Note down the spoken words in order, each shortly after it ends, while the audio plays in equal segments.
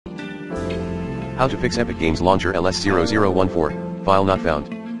How to fix Epic Games Launcher LS-0014, file not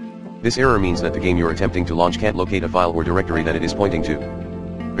found. This error means that the game you're attempting to launch can't locate a file or directory that it is pointing to.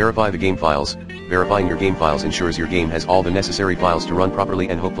 Verify the game files. Verifying your game files ensures your game has all the necessary files to run properly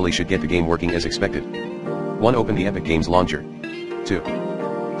and hopefully should get the game working as expected. 1. Open the Epic Games Launcher. 2.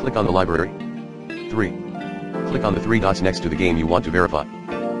 Click on the library. 3. Click on the three dots next to the game you want to verify.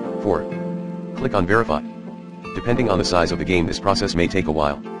 4. Click on Verify. Depending on the size of the game, this process may take a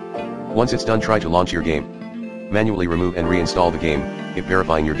while. Once it's done, try to launch your game. Manually remove and reinstall the game. If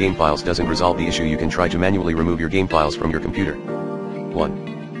verifying your game files doesn't resolve the issue, you can try to manually remove your game files from your computer.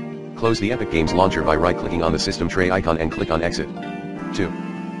 1. Close the Epic Games Launcher by right-clicking on the system tray icon and click on Exit. 2.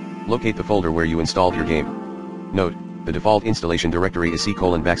 Locate the folder where you installed your game. Note, the default installation directory is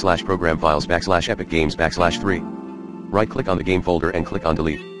C:\program files /Epic Games /3. Right-click on the game folder and click on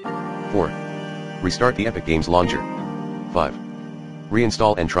Delete. 4. Restart the Epic Games Launcher. 5.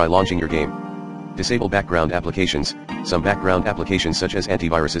 Reinstall and try launching your game. Disable background applications. Some background applications such as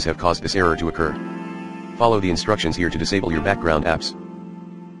antiviruses have caused this error to occur. Follow the instructions here to disable your background apps.